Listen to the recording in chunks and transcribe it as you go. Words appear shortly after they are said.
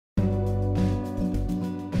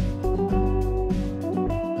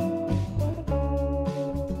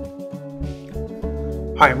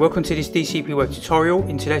Hi and welcome to this DCP web tutorial.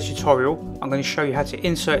 In today's tutorial I'm going to show you how to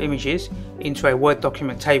insert images into a Word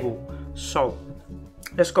document table. So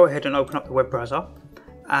let's go ahead and open up the web browser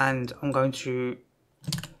and I'm going to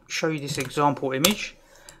show you this example image.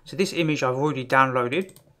 So this image I've already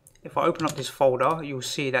downloaded. If I open up this folder you'll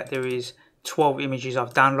see that there is 12 images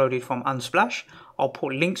I've downloaded from Unsplash. I'll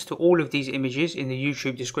put links to all of these images in the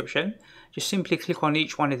YouTube description. Just simply click on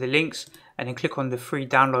each one of the links and then click on the free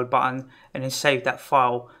download button and then save that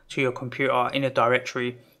file to your computer in a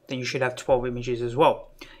directory. Then you should have 12 images as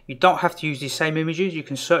well. You don't have to use these same images. You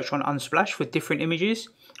can search on Unsplash for different images,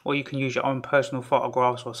 or you can use your own personal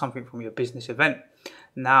photographs or something from your business event.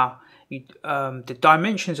 Now the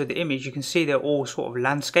dimensions of the image, you can see they're all sort of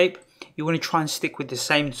landscape. You want to try and stick with the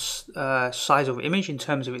same size of image in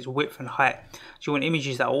terms of its width and height. So you want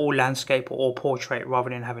images that are all landscape or all portrait rather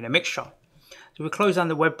than having a mixture. So we close down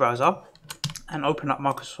the web browser and open up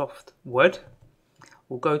Microsoft Word.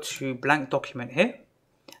 We'll go to blank document here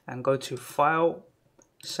and go to File,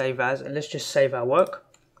 Save As, and let's just save our work.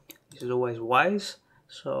 This is always wise.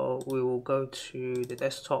 So we will go to the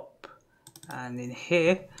desktop and in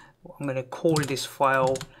here I'm going to call this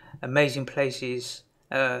file Amazing Places,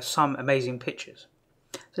 Some Amazing Pictures.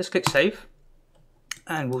 So let's click Save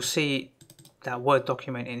and we'll see that Word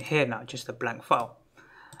document in here now, just a blank file.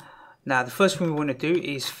 Now the first thing we want to do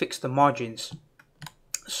is fix the margins.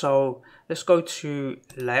 So let's go to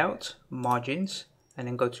Layout, Margins, and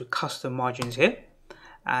then go to Custom Margins here,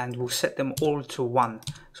 and we'll set them all to 1.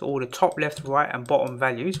 So all the top, left, right and bottom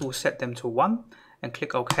values, we'll set them to 1 and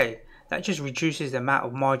click OK. That just reduces the amount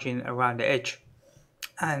of margin around the edge.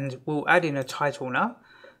 And we'll add in a title now.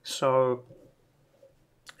 So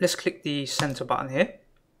let's click the center button here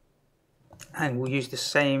and we'll use the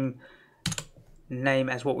same name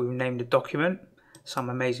as what we've named the document, Some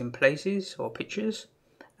Amazing Places or Pictures.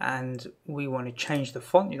 And we want to change the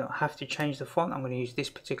font. You don't have to change the font. I'm going to use this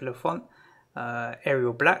particular font,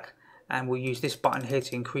 Arial Black, and we'll use this button here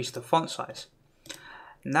to increase the font size.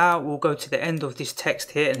 Now we'll go to the end of this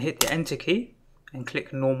text here and hit the enter key and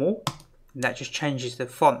click normal, and that just changes the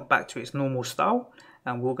font back to its normal style.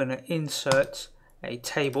 And we're going to insert a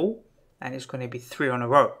table and it's going to be 3 on a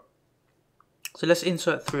row. So let's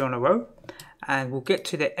insert 3 on a row and we'll get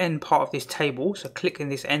to the end part of this table. So click in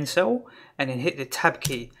this end cell and then hit the tab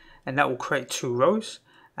key and that will create 2 rows.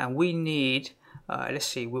 And we need let's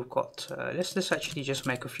see, we've got let's actually just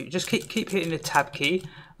make a few. Just keep hitting the tab key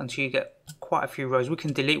until you get quite a few rows. We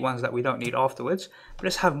can delete ones that we don't need afterwards, but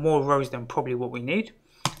let's have more rows than probably what we need.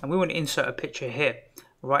 And we want to insert a picture here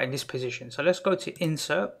right in this position. So let's go to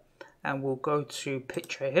insert and we'll go to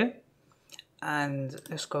picture here and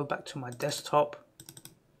let's go back to my desktop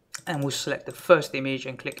and we'll select the first image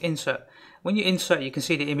and click insert. When you insert, you can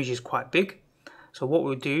see the image is quite big. So what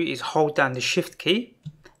we'll do is hold down the shift key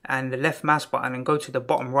and the left mouse button and go to the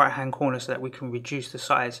bottom right hand corner so that we can reduce the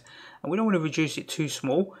size. And we don't want to reduce it too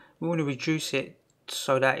small. We want to reduce it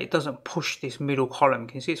so that it doesn't push this middle column. You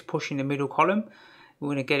can see it's pushing the middle column. We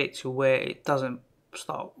want to get it to where it doesn't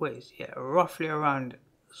start with. Yeah, roughly around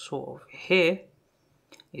sort of here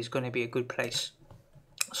is going to be a good place.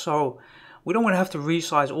 So we don't want to have to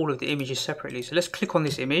resize all of the images separately. So let's click on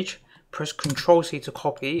this image, press Ctrl C to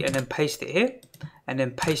copy and then paste it here and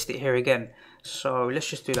then paste it here again. So let's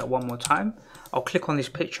just do that one more time. I'll click on this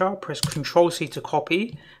picture, press Ctrl C to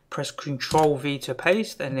copy, press Ctrl V to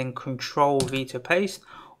paste and then Ctrl V to paste,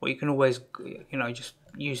 or you can always, you know, just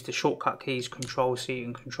use the shortcut keys Ctrl C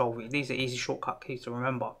and Ctrl V. These are easy shortcut keys to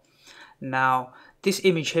remember. Now this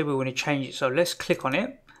image here we want to change it, so let's click on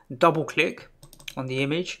it, double click on the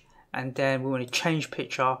image and then we want to change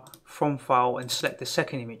picture from file and select the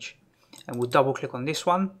second image, and we'll double click on this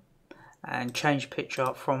one and change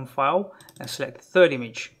picture from file and select the third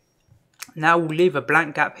image. Now we'll leave a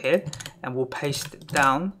blank gap here and we'll paste it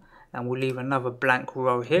down and we'll leave another blank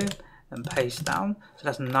row here and paste down. So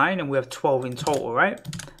that's 9 and we have 12 in total, right?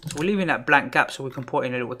 So we're leaving that blank gap so we can put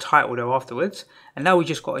in a little title there afterwards. And now we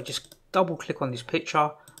just got to just double click on this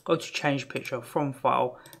picture, go to change picture from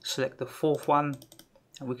file, select the fourth one,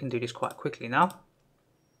 and we can do this quite quickly now.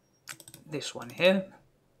 This one here.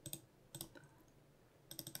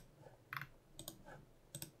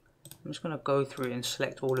 I'm just going to go through and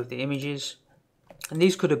select all of the images, and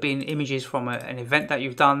these could have been images from an event that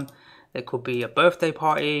you've done. There could be a birthday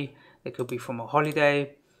party, there could be from a holiday,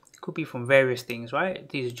 it could be from various things, right?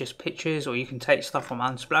 These are just pictures, or you can take stuff from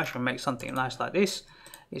Unsplash and make something nice like this.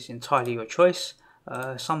 It's entirely your choice.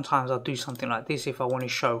 Sometimes I'll do something like this if I want to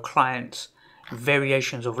show clients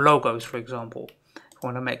variations of logos, for example. If I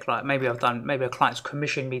want to make, like, maybe a client's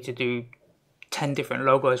commissioned me to do 10 different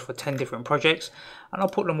logos for 10 different projects, and I'll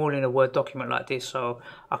put them all in a Word document like this, so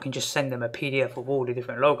I can just send them a PDF of all the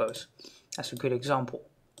different logos. That's a good example.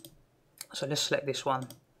 So let's select this one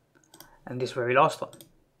and this very last one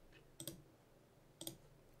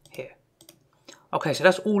here. Okay, so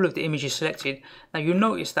that's all of the images selected. Now you'll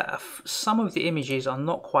notice that some of the images are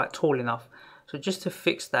not quite tall enough, so just to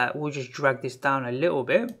fix that, we'll just drag this down a little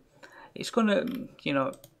bit. It's gonna, you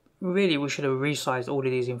know, really we should have resized all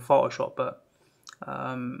of these in Photoshop, but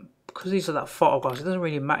because these are like photographs, it doesn't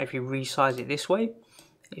really matter if you resize it this way.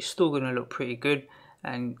 It's still going to look pretty good,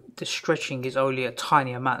 and the stretching is only a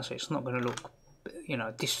tiny amount, so it's not going to look, you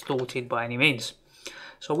know, distorted by any means.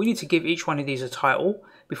 So we need to give each one of these a title.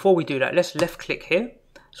 Before we do that, let's left click here.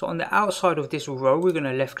 So on the outside of this row, we're going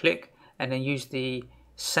to left click and then use the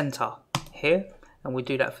center here, and we'll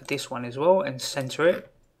do that for this one as well and center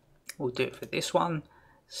it. We'll do it for this one,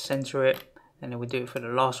 center it, and then we'll do it for the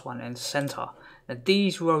last one and center. Now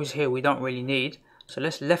these rows here we don't really need, so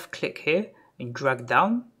let's left click here and drag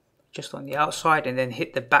down just on the outside and then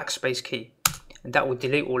hit the backspace key, and that will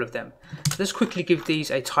delete all of them. So let's quickly give these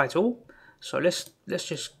a title. So let's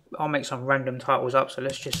just, I'll make some random titles up. So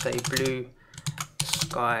let's just say blue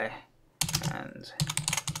sky and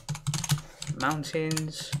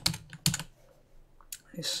mountains.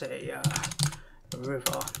 Let's say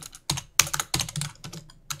river.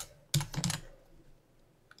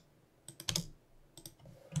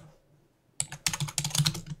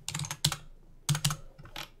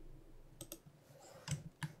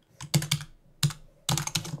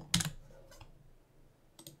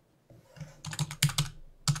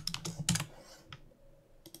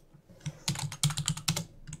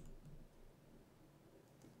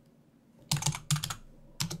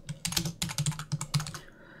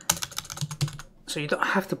 So you don't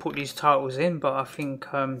have to put these titles in, but I think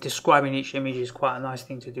describing each image is quite a nice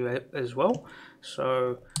thing to do as well.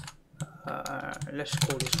 So let's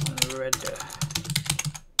call this one red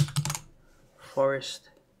forest,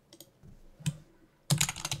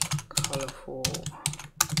 colorful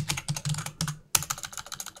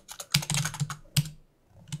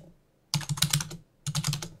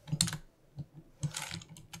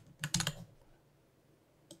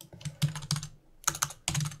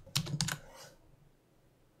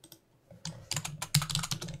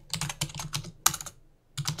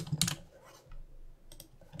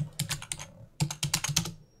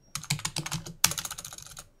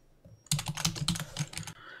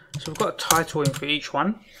So we've got a title in for each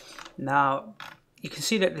one. Now you can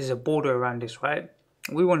see that there's a border around this, right?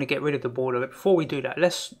 We want to get rid of the border, but before we do that,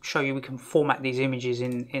 let's show you we can format these images we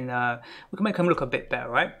can make them look a bit better,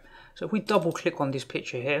 right? So if we double click on this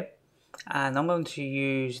picture here, and I'm going to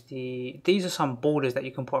use these are some borders that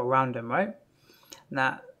you can put around them, right?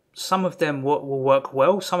 Now some of them will work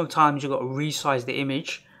well. Sometimes you've got to resize the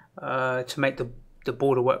image to make the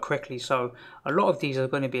border work correctly. So a lot of these are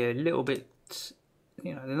going to be a little bit,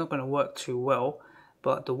 you know, they're not going to work too well,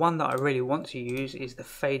 but the one that I really want to use is the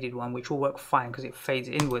faded one, which will work fine because it fades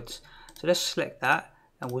inwards. So let's select that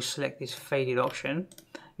and we'll select this faded option.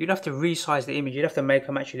 You'd have to resize the image. You'd have to make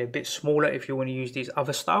them actually a bit smaller if you want to use these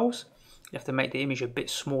other styles. You have to make the image a bit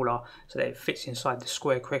smaller so that it fits inside the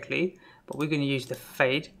square correctly, but we're going to use the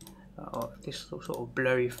fade, or this sort of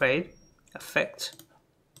blurry fade effect.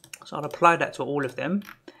 So I'll apply that to all of them.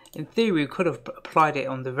 In theory, we could have applied it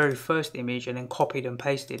on the very first image and then copied and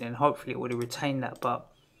pasted, and hopefully it would have retained that,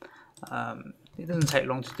 but it doesn't take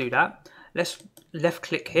long to do that. Let's left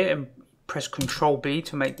click here and press Ctrl B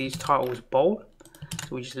to make these titles bold.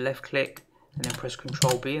 So we just left click and then press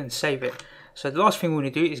Ctrl B and save it. So the last thing we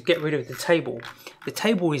want to do is get rid of the table. The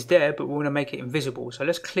table is there, but we want to make it invisible. So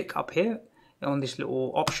let's click up here on this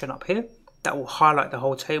little option up here. That will highlight the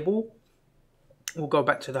whole table. We'll go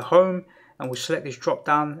back to the home and we'll select this drop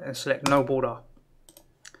down and select no border.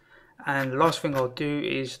 And the last thing I'll do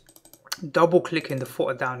is double click in the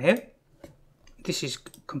footer down here. This is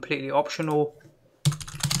completely optional.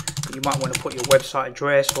 You might want to put your website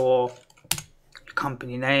address or your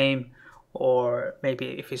company name, or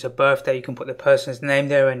maybe if it's a birthday you can put the person's name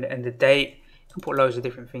there and the date. You can put loads of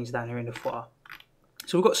different things down here in the footer.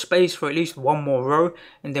 So we've got space for at least one more row,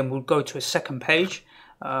 and then we'll go to a second page.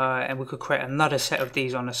 And we could create another set of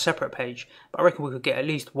these on a separate page, but I reckon we could get at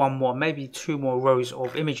least one more, maybe two more rows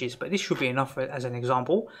of images, but this should be enough as an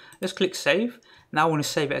example. Let's click save. Now I want to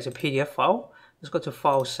save it as a PDF file. Let's go to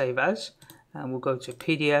file, save as, and we'll go to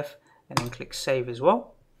PDF and then click save as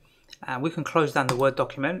well, and we can close down the Word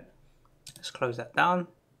document. Let's close that down,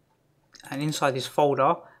 and inside this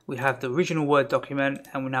folder we have the original Word document,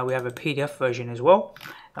 and now we have a PDF version as well.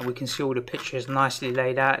 and we can see all the pictures nicely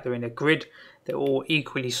laid out. They're in a grid, they're all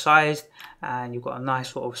equally sized, and you've got a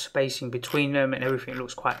nice sort of spacing between them, and everything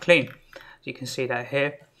looks quite clean. So you can see that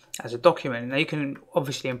here as a document. Now you can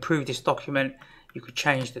obviously improve this document. You could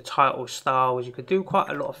change the title styles, you could do quite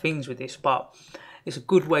a lot of things with this, but it's a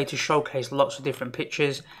good way to showcase lots of different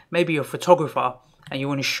pictures. Maybe you're a photographer and you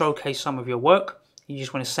want to showcase some of your work, you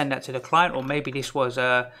just want to send that to the client, or maybe this was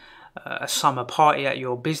a summer party at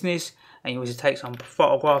your business and you want to take some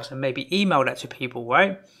photographs and maybe email that to people,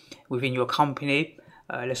 right, within your company.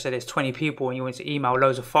 Let's say there's 20 people and you want to email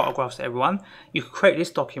loads of photographs to everyone. You could create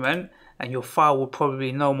this document and your file would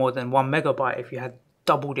probably no more than 1 megabyte if you had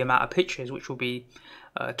double the amount of pictures, which will be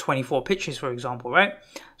 24 pictures, for example, right?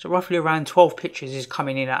 So roughly around 12 pictures is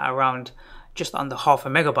coming in at around just under half a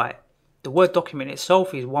megabyte. The Word document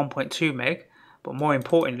itself is 1.2 meg, but more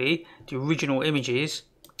importantly, the original images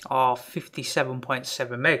are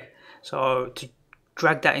 57.7 meg. So to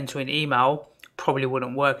drag that into an email probably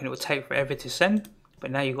wouldn't work, and it would take forever to send. But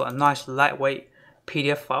now you've got a nice lightweight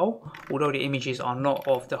PDF file, although the images are not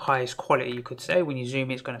of the highest quality, you could say. When you zoom,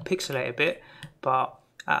 it's going to pixelate a bit, but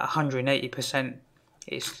at 180%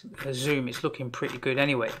 zoom, it's looking pretty good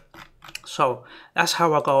anyway. So that's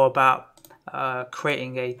how I go about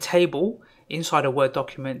creating a table inside a Word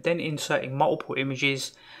document, then inserting multiple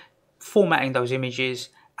images, formatting those images,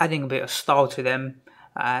 adding a bit of style to them,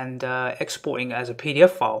 and exporting it as a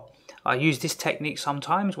PDF file. I use this technique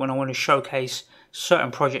sometimes when I want to showcase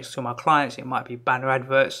certain projects to my clients. It might be banner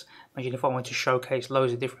adverts. Imagine if I want to showcase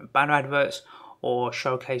loads of different banner adverts or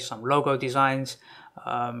showcase some logo designs.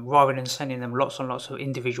 Rather than sending them lots and lots of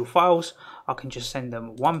individual files, I can just send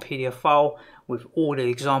them one PDF file with all the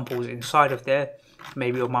examples inside of there,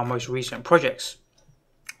 maybe of my most recent projects.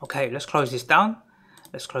 Okay, let's close this down.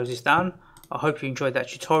 I hope you enjoyed that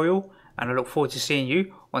tutorial, and I look forward to seeing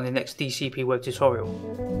you on the next DCP web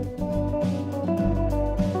tutorial.